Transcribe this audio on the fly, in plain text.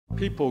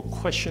People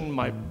question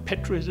my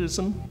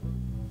patriotism,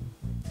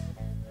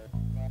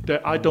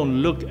 that I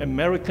don't look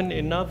American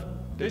enough.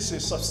 This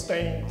is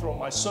sustained from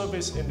my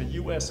service in the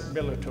US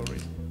military.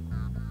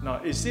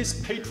 Now, is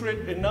this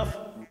patriot enough?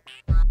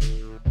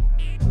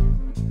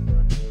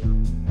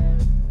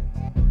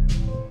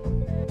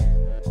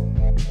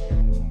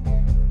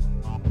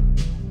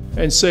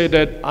 And say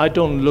that I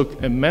don't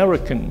look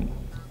American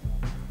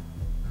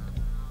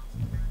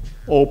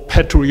or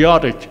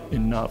patriotic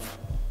enough.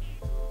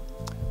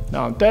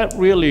 Now that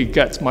really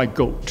gets my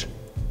goat.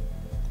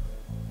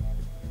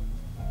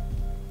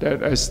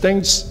 That as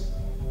things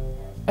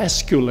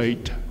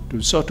escalate to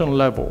a certain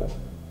level,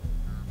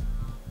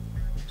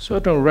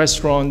 certain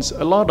restaurants,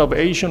 a lot of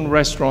Asian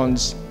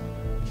restaurants,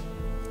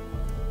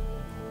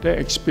 they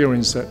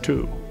experience that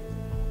too.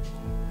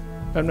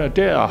 And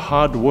they are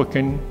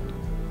hardworking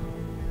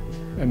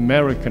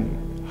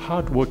American,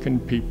 hardworking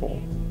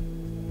people,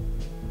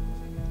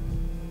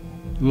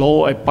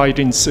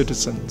 law-abiding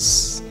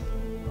citizens.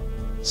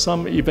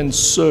 Some even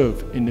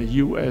serve in the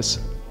US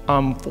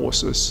Armed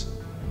Forces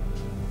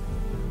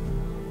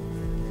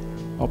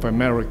of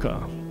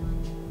America.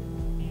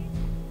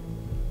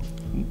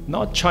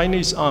 Not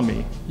Chinese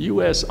Army,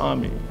 US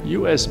Army,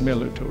 US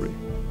military.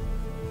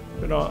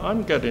 You know,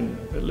 I'm getting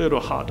a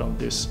little hard on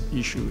this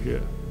issue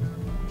here.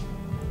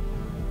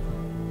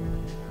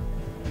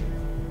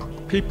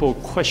 People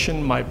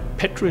question my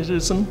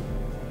patriotism,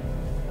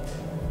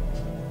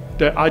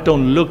 that I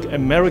don't look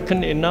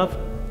American enough.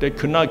 They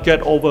could not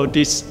get over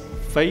this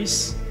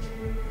face.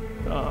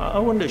 I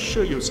want to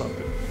show you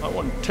something. I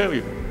want to tell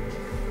you,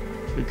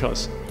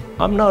 because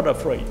I'm not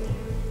afraid.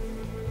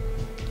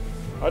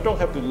 I don't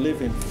have to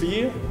live in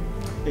fear,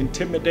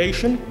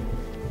 intimidation,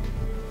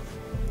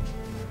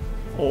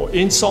 or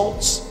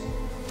insults.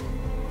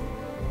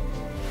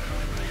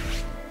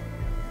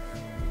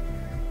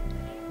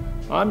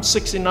 I'm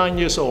 69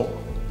 years old,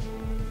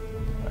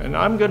 and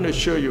I'm going to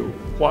show you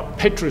what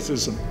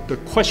patriotism, the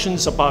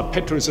questions about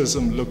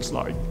patriotism looks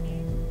like.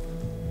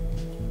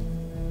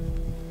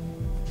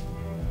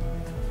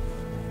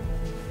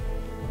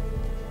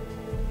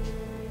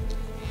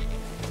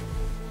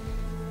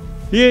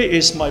 Here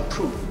is my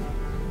proof.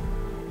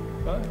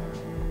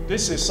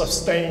 This is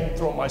sustained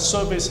from my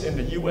service in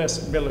the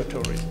US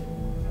military.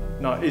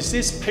 Now, is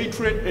this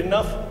patriot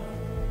enough?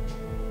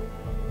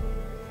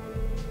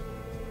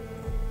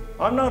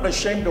 I'm not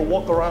ashamed to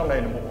walk around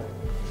anymore.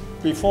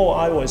 Before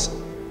I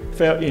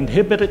felt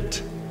inhibited.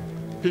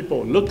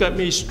 People look at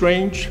me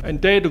strange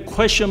and dare to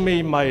question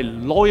me my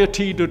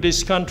loyalty to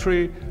this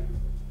country.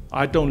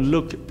 I don't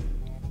look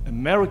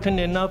American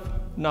enough.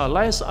 Now,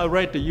 last I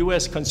read the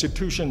US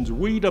Constitution,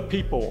 we the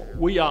people,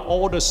 we are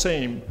all the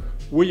same.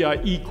 We are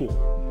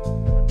equal.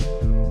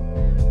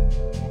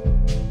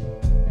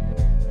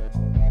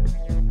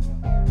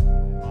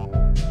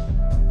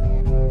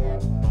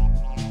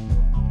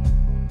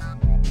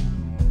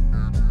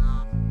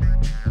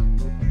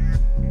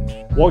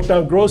 Walk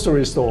down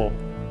grocery store,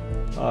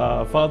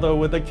 father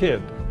with a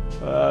kid,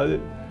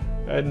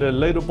 and the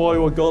little boy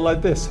will go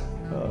like this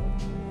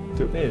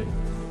to me.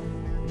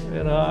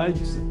 You know,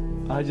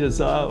 I just,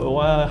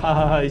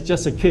 well, he's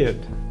just a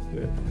kid.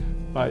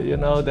 But you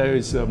know, there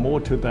is more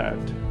to that.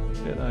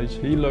 You know,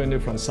 he learned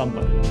it from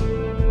somebody.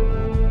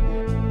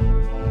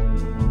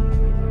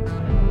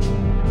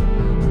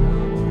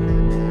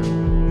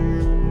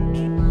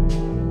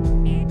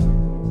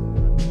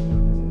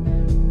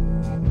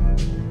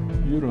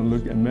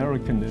 Look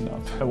American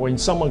enough. When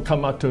someone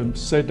come up to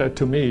say that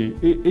to me,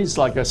 it's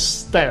like a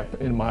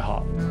stab in my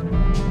heart.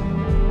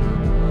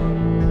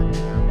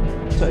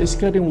 So it's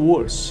getting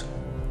worse.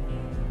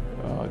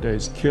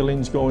 There's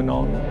killings going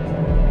on.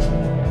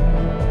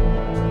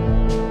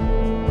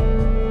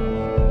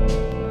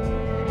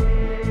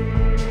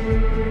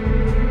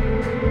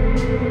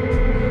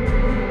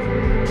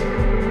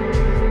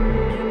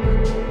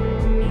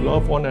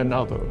 Love one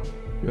another,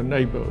 your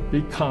neighbor,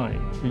 be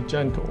kind, be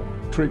gentle.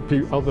 Treat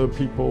other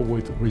people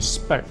with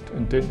respect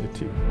and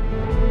dignity.